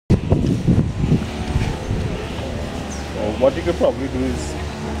What you could probably do is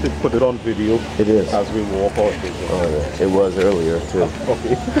to put it on video. It is. As we walk out. Oh, yeah. It was earlier too.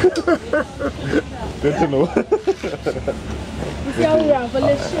 Okay. Good to know. Yeah,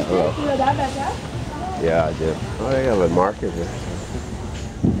 I did. Oh, they have a market here.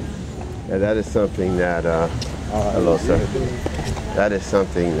 Yeah, that is something that, hello, sir. That is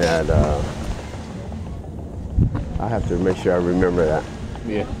something that I have to make sure I remember that.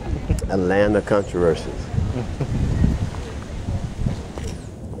 Yeah. A land of controversies.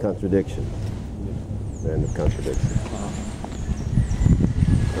 Contradiction. Land of contradiction.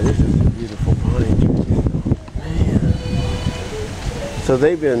 Oh, this is a beautiful pine tree. Man. So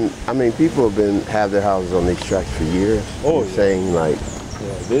they've been, I mean, people have their houses on these tracks for years. Oh, You're saying like.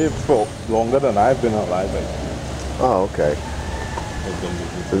 Yeah, they've for longer than I've been alive. Oh, okay.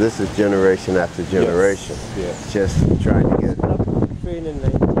 So this is generation after generation. Yes. Just trying to get. Train in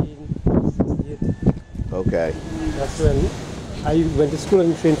 1968. Okay. That's when I went to school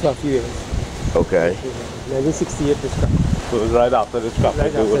and trained for a few years. Okay. 1968 this scrap. So it was right after the scrap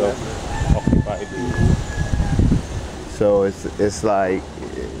Right they would after have occupied. So it's like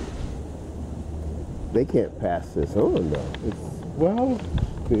they can't pass this on though. Well,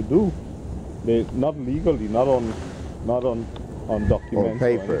 they do. They not legally, not on documents On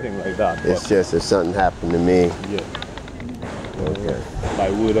paper. or anything like that. It's just if something happened to me. Yeah. Okay.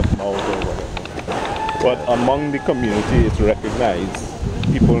 By word of mouth or whatever. But among the community, it's recognized.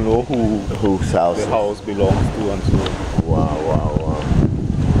 People know Whose house the house belongs to and so on. Wow, wow, wow.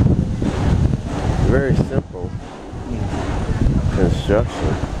 Very simple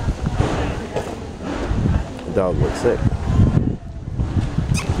construction. The dog looks sick.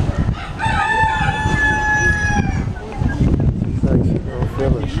 She's like, she don't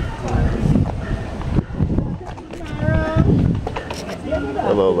feel it.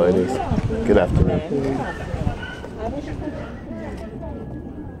 Hello, ladies. Good afternoon.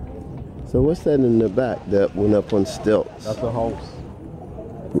 So what's that in the back that went up on stilts? That's a house.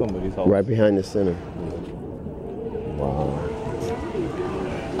 That's somebody's house. Right behind the center. Wow.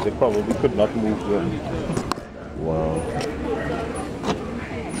 They probably could not move them. Wow.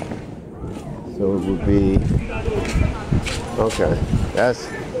 So it would be, okay. That's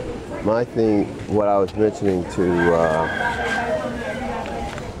my thing, what I was mentioning to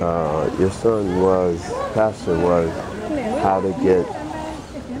your son Pastor, was how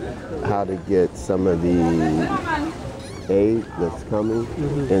to get some of the aid that's coming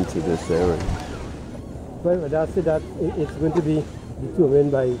into this area. Well, that's it. That it's going to be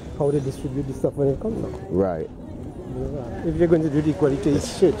determined by how they distribute the stuff when it comes out. Right. If you're going to do the equality,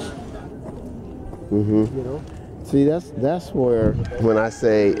 it's church. You know. See, that's where when I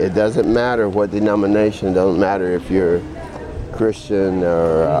say it doesn't matter what denomination, it doesn't matter if you're Christian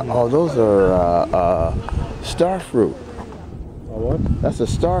or oh, those are star fruit. What? That's a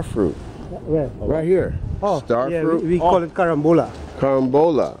star fruit. Where? Right here. Oh, star yeah, fruit. we call it carambola.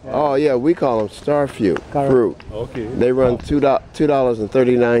 Carambola. Yeah. Oh yeah, we call them star fruit. Okay. They run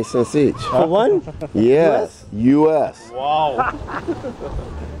 $2.39 each. For one? Yes. U.S. Wow.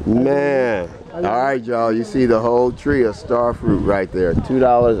 Man. All right, y'all. You see the whole tree of star fruit right there.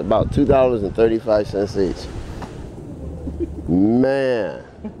 $2, about $2.35 each. Man.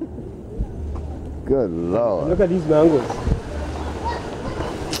 Good Lord. Look at these mangoes.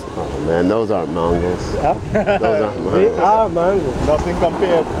 Oh man, those aren't mangoes. Huh? Those aren't mangoes. They are mangoes. Nothing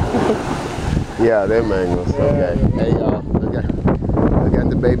compared. Yeah, they're mangoes. Okay. Hey y'all, look at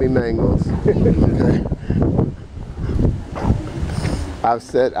the baby mangoes. Okay. I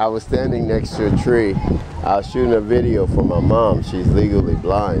was standing next to a tree. I was shooting a video for my mom. She's legally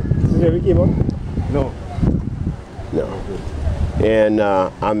blind. You ever came up? No. No. And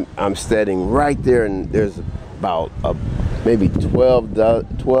I'm standing right there, and there's about maybe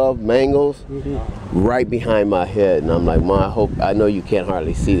 12 mangoes right behind my head, and I'm like, Mom, I know you can't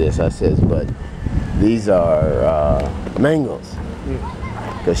hardly see this. I says, but these are mangoes,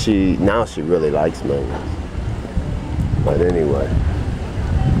 because she really likes mangoes. But anyway,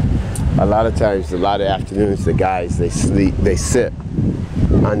 a lot of times, a lot of afternoons, the guys they sit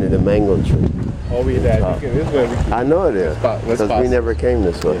under the mango tree. Oh, we did. I know it is, because we never came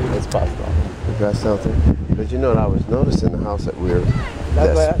this way. Let's pass that. Is that something? But you know what I was noticing, the house that we're...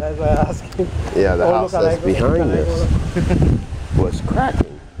 That's why I asked him. Yeah, the house that's behind us was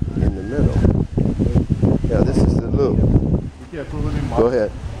cracking in the middle. Yeah, this is the loop. Go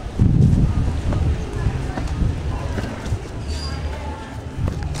ahead.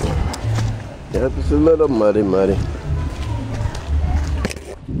 Yep, it's a little muddy.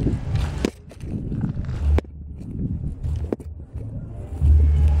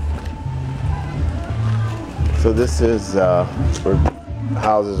 So this is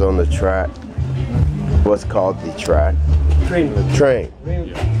houses on the track. What's called the track? Train. The train.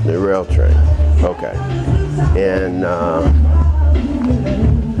 Train. The rail train. Okay. And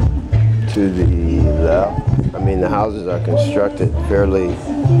to the left, I mean the houses are constructed fairly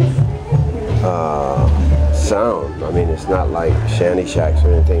sound. I mean it's not like shanty shacks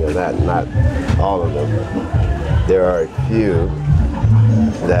or anything of that. Not all of them. There are a few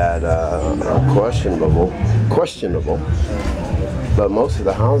that are questionable, but most of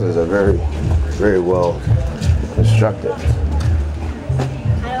the houses are very, very well constructed.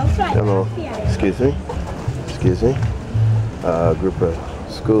 Hello, excuse me, a group of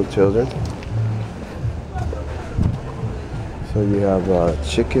school children. So you have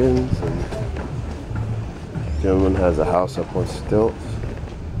chickens, and the gentleman has a house up on stilts.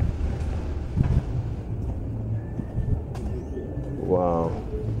 Wow.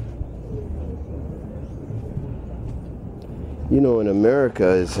 You know, in America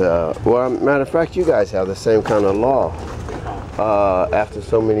is, well, matter of fact, you guys have the same kind of law. After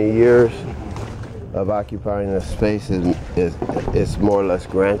so many years of occupying a space, it's more or less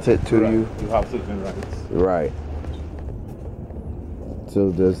granted to you. You have certain rights. Right.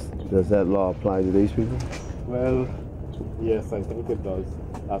 So does that law apply to these people? Well, yes, I think it does.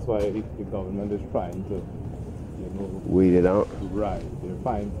 That's why the government is trying to, weed it out. Right. They're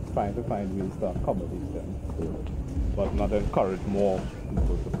trying to find ways to accommodate them, but not encourage more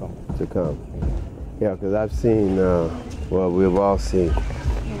people to come. Yeah, because I've seen, well, we've all seen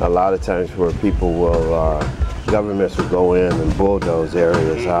a lot of times where people will, governments will go in and bulldoze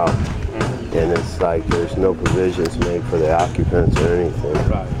areas out, and it's like there's no provisions made for the occupants or anything.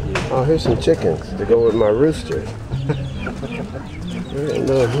 Right. Yeah. Oh, here's some chickens to go with my rooster. There ain't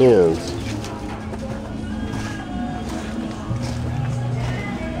no hens.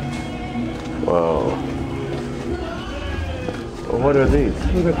 Wow. What are these?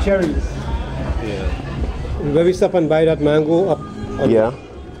 Those are cherries. Yeah. When we stop and buy that mango up, Yeah.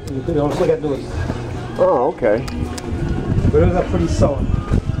 you could also get those. Oh, okay. But those are pretty sour.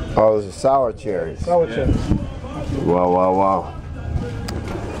 Oh, those are sour cherries. Sour cherries. Wow, wow, wow.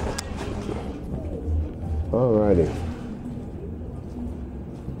 Alrighty.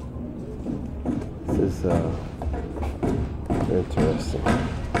 This is interesting.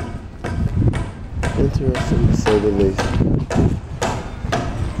 Interesting to say the least.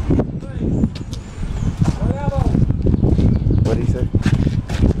 What did he say?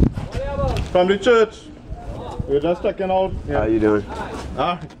 From the church. We're just checking out. Yeah. How you doing?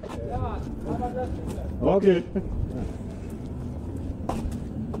 Ah. Okay.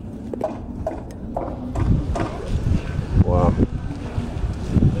 Wow.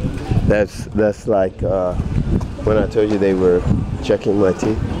 That's like when I told you they were checking my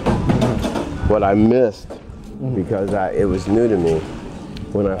teeth. What I missed, because it was new to me,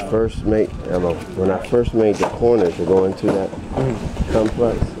 when I first made the corner to go into that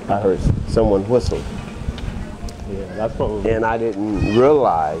complex, I heard someone whistle. Yeah, that's probably. And I didn't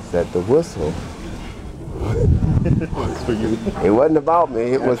realize that the whistle was for you. it wasn't about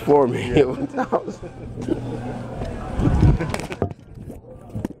me, it was for me. It was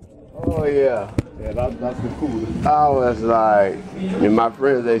oh yeah. Yeah, that's the cool. I was like, and my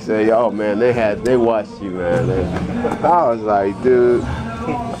friends, they say, oh man, they watched you, man. I was like, dude.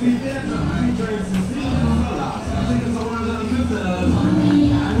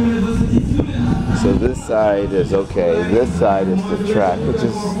 So this side is okay. This side is the track, which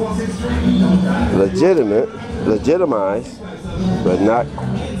is legitimized, but not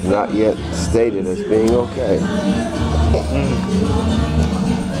yet stated as being okay.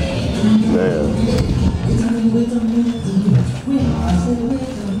 Man.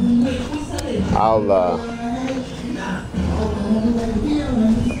 I'm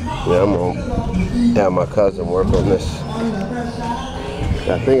gonna have my cousin work on this.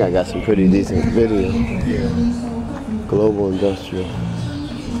 I think I got some pretty decent video. Global Industrial.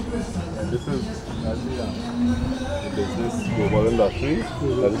 This is the business Global Industry.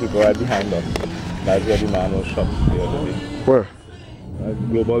 That is right behind us. That's where the man was shot the other day. Where?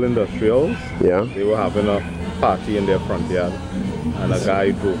 Global Industrials. Yeah. They were having a party in their front yard, and a guy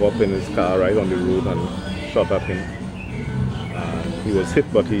drove up in his car right on the road and shot at him. He was hit,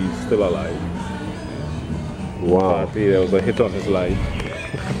 but he's still alive. Wow. There was a hit on his life.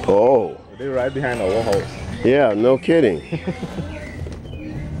 Oh. They're right behind our house. Yeah, no kidding.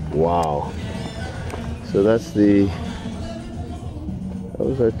 Wow. So that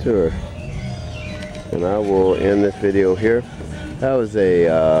was our tour. And I will end this video here. That was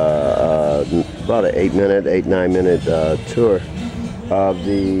about an 8-9 minute tour of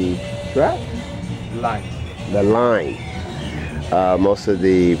the track? the line. Most of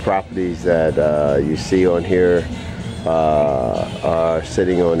the properties that you see on here are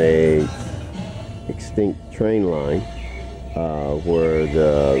sitting on a extinct train line, where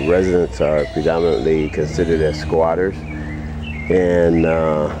the residents are predominantly considered as squatters, and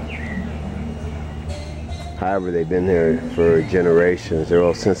however they've been here for generations. They're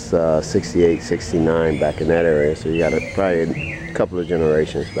all since 68, 69 back in that area, so you got probably a couple of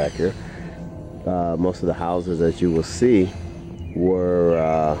generations back here. Most of the houses that you will see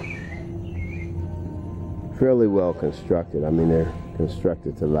were fairly well constructed. I mean, they're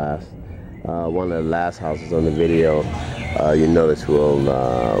constructed to last. One of the last houses on the video, you notice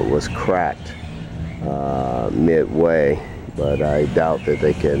was cracked midway, but I doubt that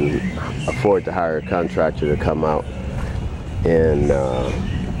they can afford to hire a contractor to come out and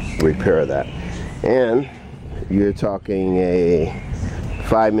repair that. And you're talking a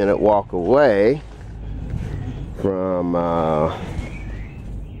 5-minute walk away from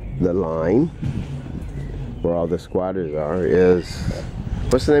the line where all the squatters are is,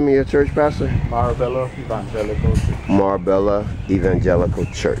 what's the name of your church, Pastor? Marbella Evangelical Church. Marbella Evangelical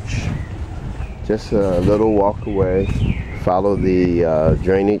Church. Just a little walk away. Follow the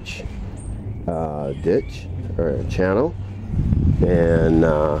drainage ditch or channel, and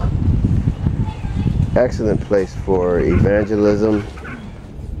excellent place for evangelism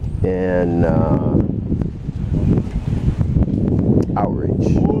and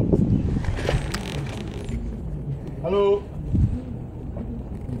outreach. Hello.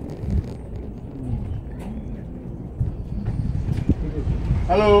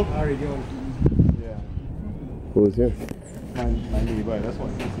 Hello. How are you doing? Yeah. Who's here? My neighbor. That's why I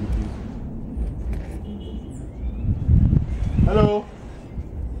can see you. Hello.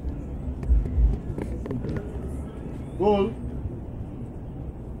 Goal.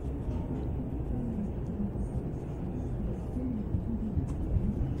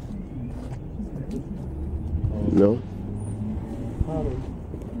 No?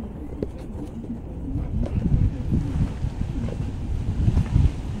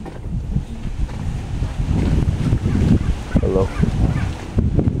 Hello?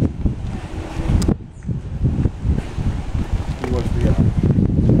 He was the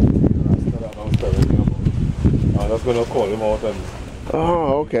Rasta that I was telling you about. I was going to call him out, and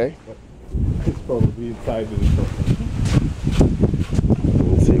Oh, okay. he's probably inside the truck.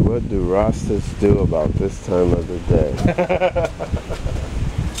 Let's see, what do Rastas do about this time of the day?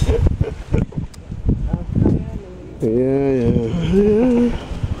 Yeah.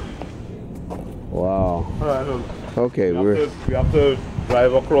 Wow. Alright, so Okay, we have to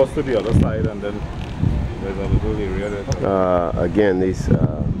drive across to the other side, and then there's a little area there. again, these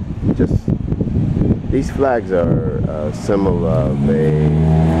flags are a symbol of the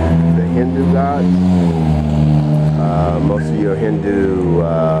Hindu gods. Most of your Hindu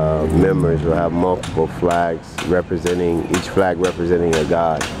members will have multiple flags each flag representing a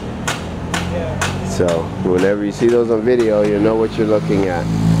god. So whenever you see those on video, you know what you're looking at.